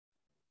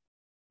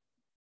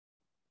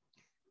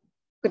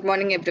Good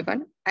morning,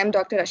 everyone. I'm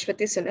Dr.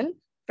 Aswathy Sunil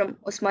from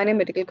Osmania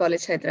Medical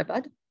College,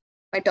 Hyderabad.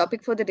 My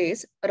topic for the day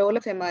is role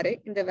of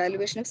MRI in the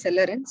evaluation of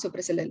cellular and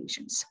supracellular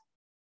lesions.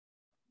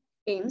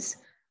 Aims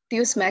to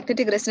use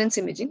magnetic resonance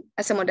imaging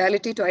as a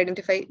modality to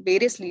identify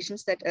various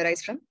lesions that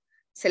arise from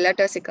cellular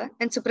turcica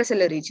and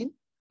supracellular region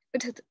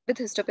with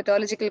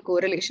histopathological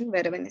correlation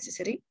wherever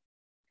necessary,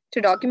 to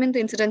document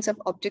the incidence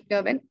of optic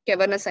nerve and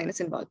cavernous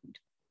sinus involvement.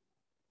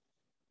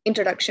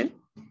 Introduction.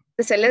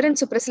 The cellular and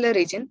supracellular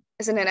region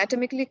is an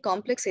anatomically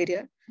complex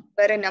area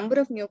where a number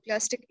of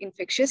neoplastic,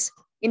 infectious,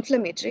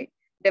 inflammatory,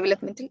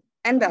 developmental,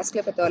 and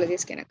vascular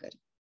pathologies can occur.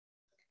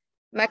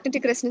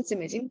 Magnetic resonance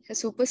imaging has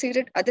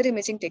superseded other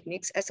imaging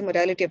techniques as a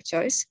modality of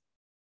choice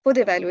for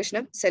the evaluation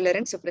of cellular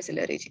and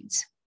supracellular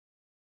regions.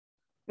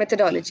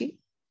 Methodology,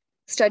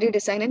 study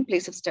design and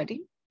place of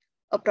study.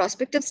 A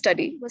prospective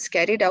study was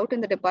carried out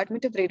in the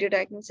Department of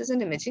Radiodiagnosis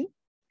and Imaging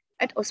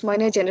at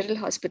Osmania General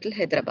Hospital,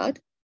 Hyderabad.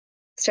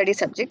 Study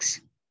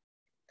subjects,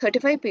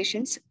 35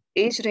 patients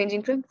aged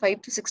ranging from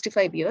 5 to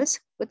 65 years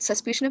with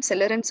suspicion of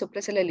cellular and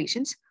supracellular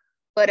lesions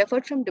were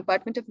referred from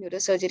Department of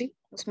Neurosurgery,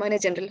 Osmania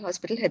General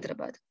Hospital,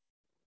 Hyderabad.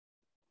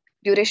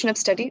 Duration of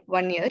study,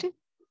 1 year.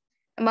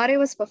 MRI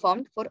was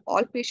performed for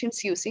all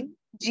patients using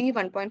G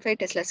 1.5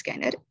 Tesla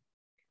scanner.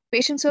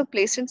 Patients were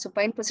placed in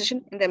supine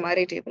position in the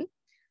MRI table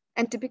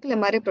and typical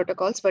MRI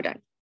protocols were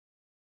done.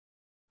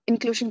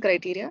 Inclusion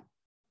criteria,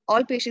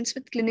 all patients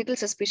with clinical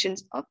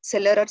suspicions of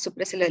cellular or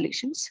supracellular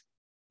lesions.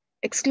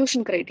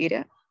 Exclusion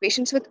criteria,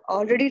 patients with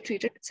already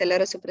treated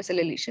cellular or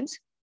supracellular lesions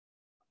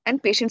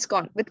and patients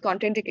with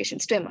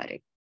contraindications to MRI.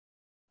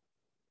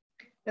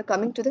 Now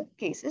coming to the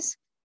cases,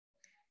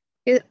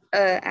 here,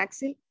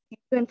 axial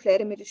and flare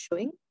image is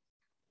showing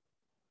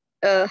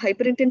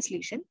hyperintense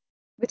lesion,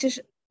 which is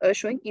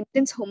showing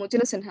intense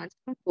homogeneous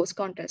enhancement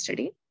post-contrast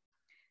study.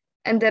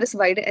 And there is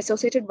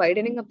associated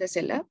widening of the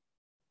cella.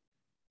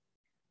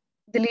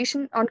 The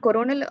lesion on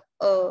coronal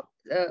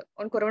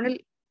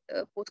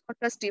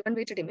post-contrast T1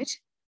 weighted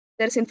image,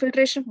 there is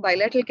infiltration of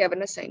bilateral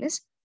cavernous sinus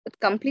with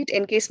complete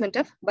encasement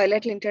of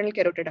bilateral internal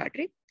carotid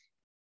artery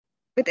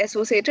with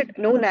associated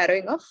no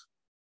narrowing of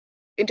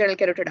internal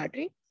carotid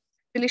artery.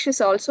 The lesion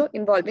is also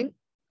involving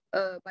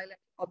bilateral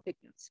optic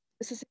nerves.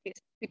 This is a case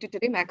of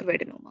pituitary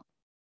macroadenoma.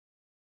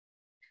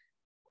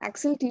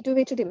 Axial T2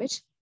 weighted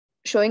image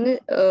showing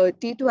a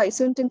T2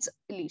 isointense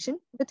lesion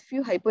with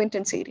few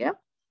hypointense area.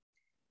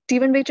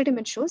 T1 weighted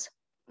image shows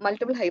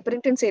multiple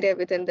hyperintense area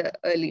within the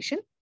lesion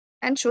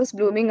and shows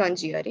blooming on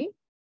GRE.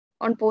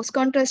 On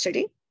post-contrast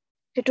study,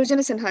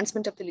 heterogeneous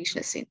enhancement of the lesion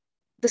is seen.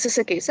 This is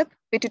a case of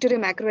pituitary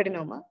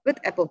macroadenoma with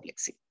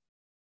apoplexy.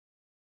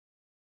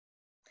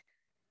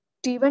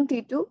 T1,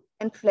 T2,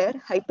 and flare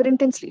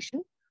hyperintense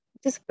lesion,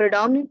 which is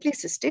predominantly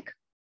cystic,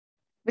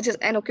 which is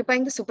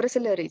occupying the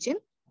supracellular region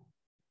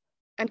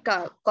and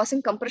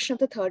causing compression of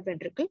the third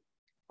ventricle.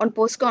 On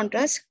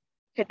post-contrast,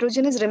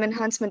 heterogeneous rim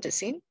enhancement is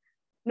seen.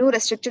 No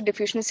restricted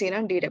diffusion is seen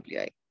on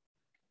DWI.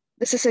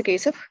 This is a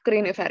case of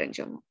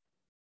craniopharyngioma.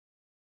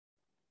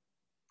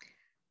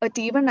 A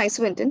T1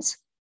 isointense,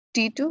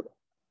 T2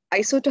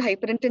 iso to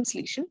hyperintense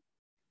lesion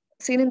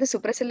seen in the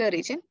supracellular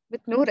region with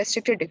no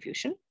restricted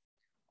diffusion.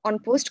 On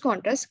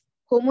post-contrast,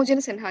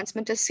 homogeneous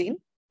enhancement is seen.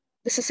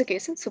 This is a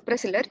case of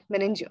supracellular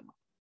meningioma.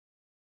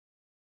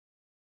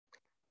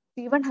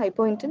 T1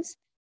 hypointense,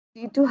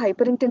 T2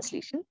 hyperintense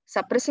lesion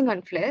suppressing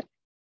on flare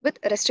with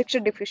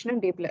restricted diffusion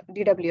and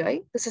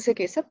DWI. This is a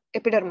case of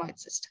epidermoid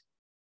cyst.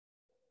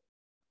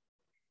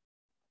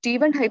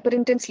 T1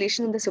 hyperintense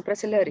lesion in the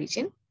supracellular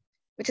region,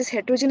 which is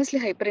heterogeneously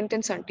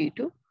hyperintense on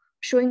T2,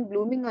 showing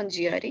blooming on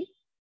GRE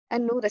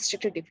and no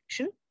restricted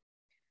diffusion.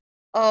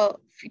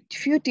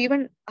 Few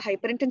T1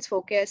 hyperintense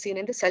foci are seen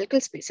in the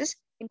sulcal spaces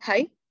in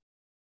high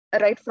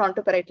right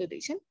frontoparietal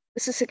region.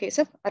 This is a case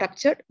of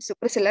ruptured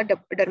supracellular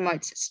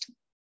dermoid cyst.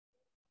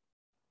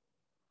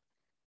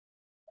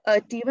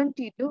 T1,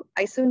 T2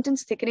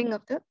 isointense thickening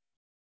of the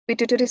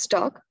pituitary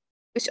stalk,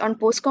 which on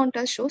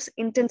post-contrast shows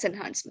intense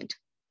enhancement.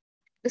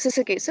 This is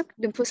a case of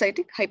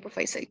lymphocytic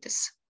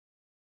hypophysitis.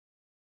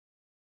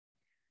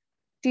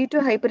 T2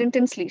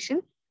 hyperintense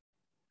lesion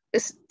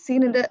is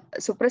seen in the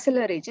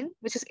supracellular region,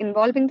 which is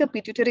involving the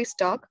pituitary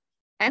stalk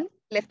and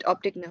left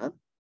optic nerve.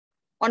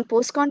 On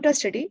post-contrast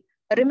study,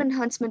 a rim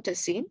enhancement is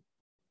seen.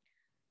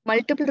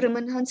 Multiple rim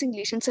enhancing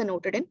lesions are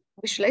noted in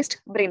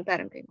visualized brain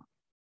parenchyma.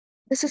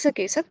 This is a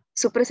case of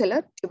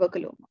supracellular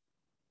tuberculoma.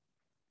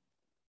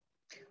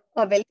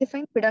 A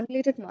well-defined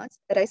pedunculated mass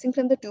arising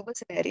from the tubal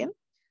cinerarium,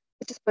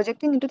 which is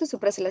projecting into the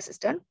supracellular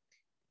cistern,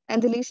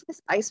 and the lesion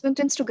is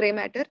isointense to gray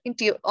matter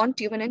on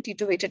T1 and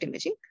T2 weighted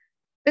imaging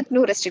with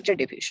no restricted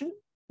diffusion.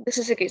 This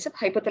is a case of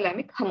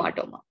hypothalamic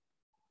hamartoma.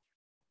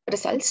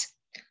 Results.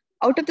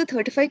 Out of the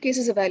 35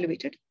 cases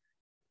evaluated,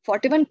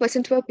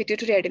 41% were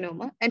pituitary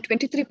adenoma and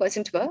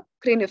 23% were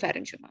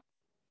craniopharyngioma.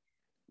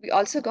 We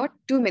also got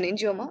 2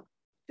 meningioma,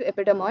 2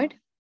 epidermoid,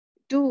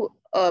 2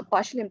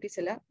 partial empty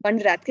cella, 1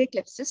 Rathke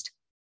cleft cyst,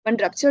 1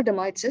 ruptured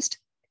dermoid cyst,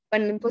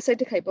 1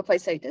 lymphocytic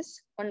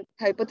hypophysitis, 1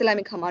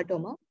 hypothalamic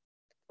hamartoma,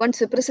 1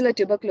 supracellular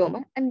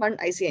tuberculoma, and 1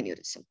 IC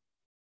aneurysm.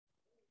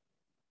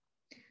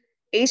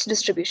 Age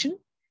distribution.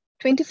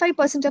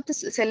 25% of the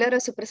sellar or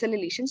suprasellar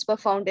lesions were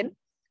found in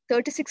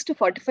 36 to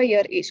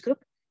 45-year age group,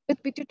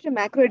 with pituitary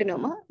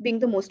macroadenoma being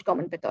the most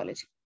common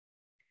pathology.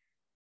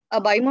 A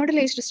bimodal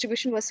age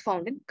distribution was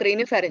found in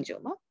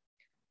craniopharyngioma,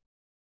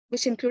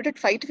 which included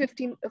 5 to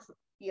 15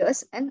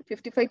 years and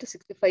 55 to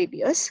 65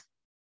 years.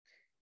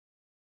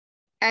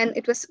 And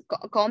it was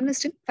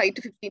commonest in 5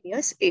 to 15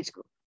 years age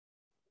group.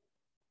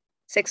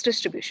 Sex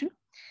distribution.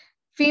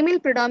 Female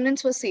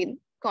predominance was seen,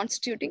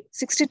 constituting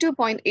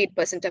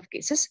 62.8% of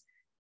cases,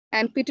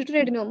 and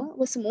pituitary adenoma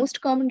was the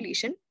most common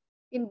lesion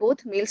in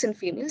both males and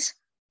females,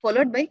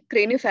 followed by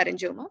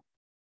craniopharyngioma.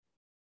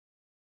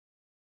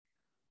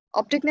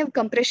 Optic nerve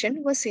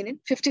compression was seen in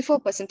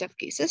 54% of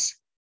cases.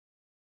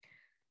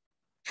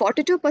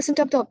 42%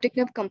 of the optic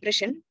nerve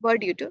compression were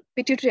due to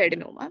pituitary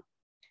adenoma,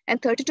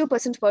 and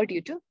 32% were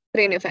due to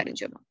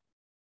craniopharyngioma.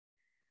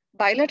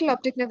 Bilateral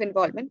optic nerve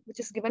involvement, which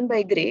is given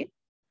by gray,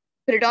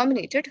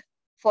 predominated,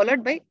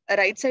 followed by a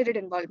right-sided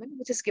involvement,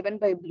 which is given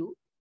by blue,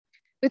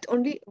 with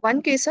only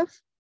one case of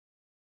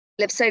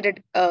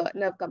left-sided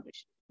nerve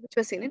compression, which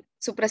was seen in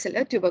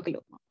suprasellar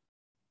tuberculoma.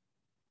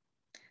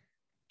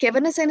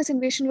 Cavernous sinus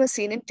invasion was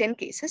seen in 10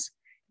 cases,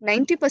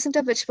 90%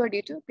 of which were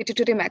due to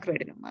pituitary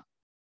macroadenoma.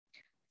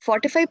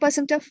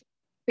 45% of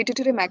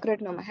pituitary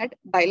macroadenoma had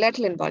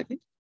bilateral involvement,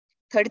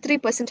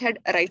 33% had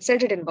a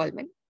right-sided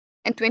involvement,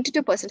 and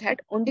 22% had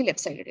only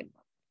left-sided involvement.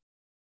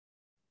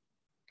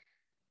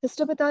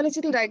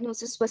 Histopathological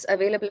diagnosis was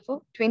available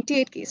for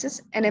 28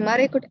 cases, and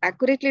MRI could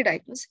accurately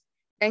diagnose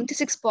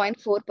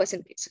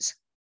 96.4% cases.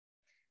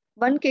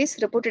 One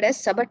case reported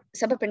as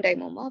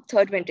subependymoma of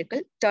third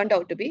ventricle turned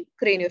out to be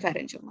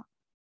craniopharyngioma.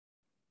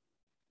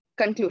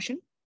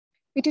 Conclusion.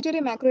 Pituitary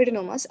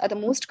macroadenomas are the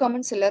most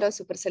common sellar or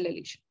suprasellar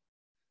lesion.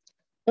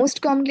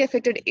 Most commonly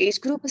affected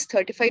age group is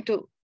 35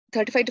 to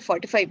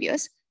 45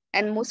 years,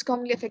 and most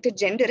commonly affected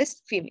gender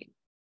is female.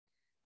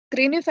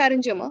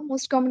 Craniopharyngioma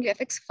most commonly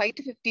affects 5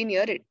 to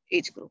 15-year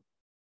age group.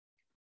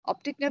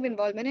 Optic nerve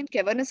involvement and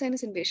cavernous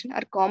sinus invasion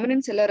are common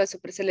in sellar or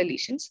suprasellar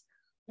lesions,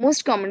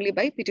 most commonly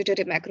by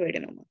pituitary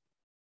macroadenoma.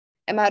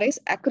 MRI is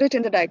accurate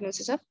in the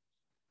diagnosis of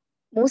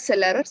most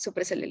sellar or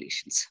suprasellar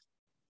lesions.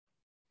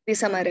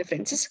 These are my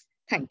references.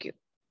 Thank you.